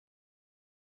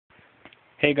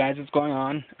Hey guys, what's going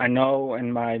on? I know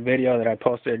in my video that I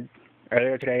posted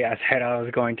earlier today, I said I was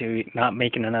going to not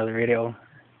making another video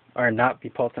or not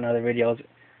be posting other videos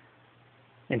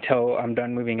until I'm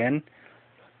done moving in.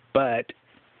 But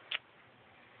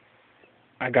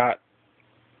I got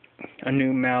a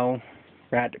new male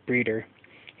rat breeder.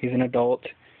 He's an adult,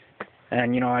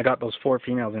 and I got those 4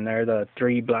 females in there, the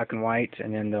 3 black and white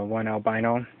and then the 1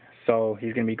 albino. So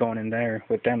he's gonna be going in there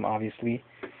with them, obviously.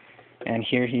 And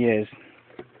here he is.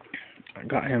 I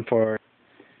got him for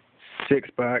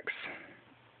 $6.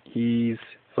 He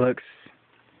looks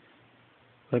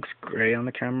gray on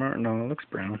the camera. No, it looks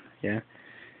brown. Yeah,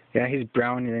 he's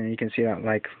brown, and you can see that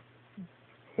like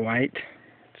white.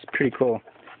 It's pretty cool.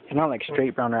 He's not like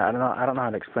straight brown. I don't know how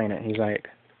to explain it. He's like,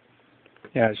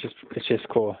 yeah, it's just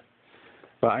cool.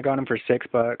 But I got him for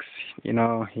 $6.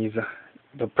 He's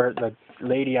the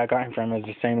lady I got him from is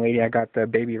the same lady I got the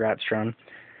baby rats from,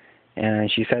 and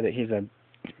she said that he's a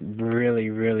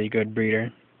really good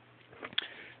breeder.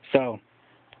 So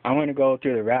I want to go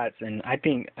through the rats, and I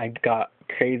think I got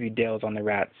crazy deals on the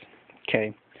rats.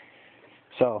 Okay,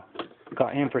 so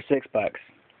got him for $6.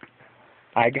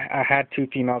 I had 2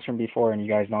 females from before, and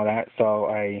you guys know that. So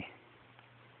I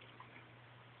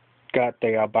got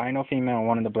the albino female and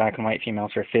one of the black and white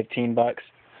females for $15.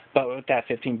 But with that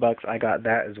 $15, I got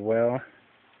that as well,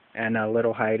 and a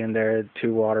little hide in there,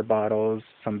 2 water bottles,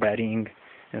 some bedding,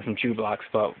 and some chew blocks.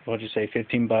 But we'll just say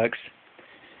 $15.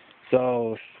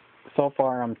 So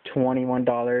far I'm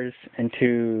 $21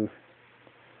 into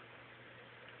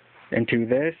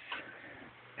this,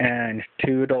 and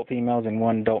 2 adult females and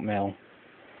 1 adult male.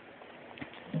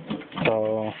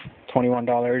 So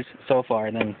 $21 so far,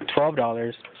 and then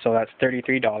 $12, so that's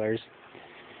 $33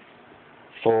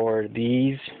 for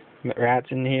these rats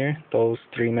in here, those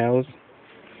 3 males.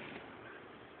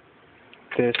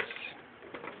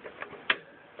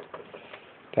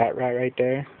 That rat right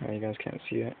there, oh, you guys can't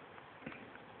see it.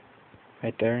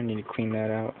 Right there, I need to clean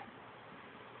that out.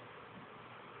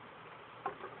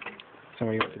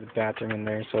 Somebody went to the bathroom in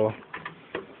there, so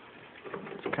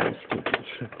it's kind of stupid.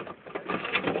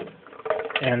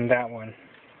 And that one.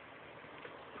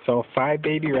 So 5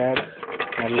 baby rats.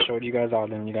 I just showed you guys all of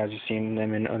them. You guys have seen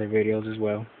them in other videos as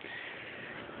well.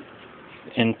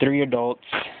 And 3 adults.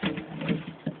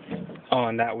 Oh,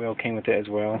 and that wheel came with it as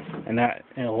well. And that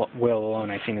wheel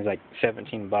alone, I think, is like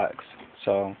 $17.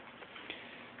 So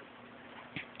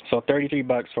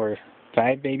 $33 for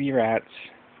 5 baby rats,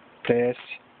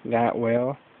 that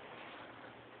whale,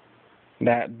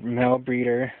 that male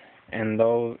breeder, and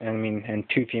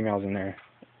 2 females in there.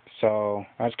 So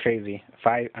that's crazy.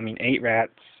 8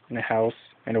 rats in a house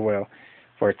and a whale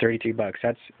for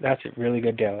 $33. That's a really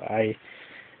good deal. I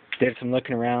did some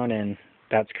looking around, and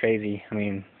that's crazy.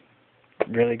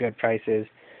 Really good prices.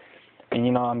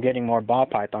 And I'm getting more ball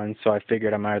pythons, so I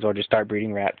figured I might as well just start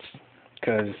breeding rats.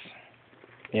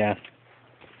 Yeah.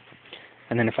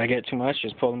 And then if I get too much,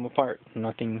 just pull them apart.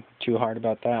 Nothing too hard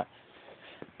about that.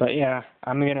 But yeah,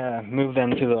 I'm gonna move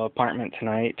them to the apartment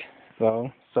tonight,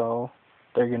 though. So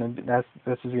this is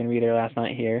gonna be their last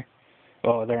night here.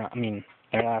 Well, their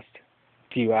last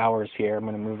few hours here. I'm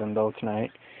gonna move them though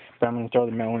tonight. But I'm gonna throw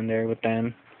the mail in there with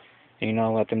them. And,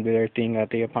 let them do their thing at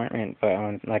the apartment. But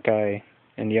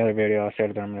in the other video, I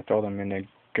said that I'm gonna throw them in the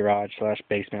garage /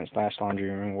 basement / laundry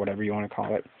room, whatever you want to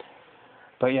call it.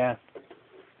 But yeah,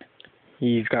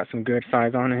 he's got some good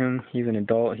size on him. He's an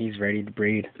adult. He's ready to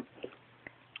breed.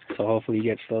 So hopefully he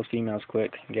gets those females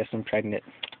quick and gets them pregnant.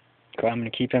 I'm going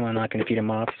to keep him. I'm not going to feed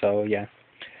him off. So yeah.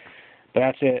 But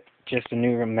that's it. Just a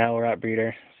new male rat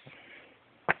breeder.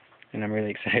 And I'm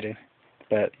really excited.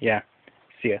 But yeah,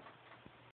 see ya.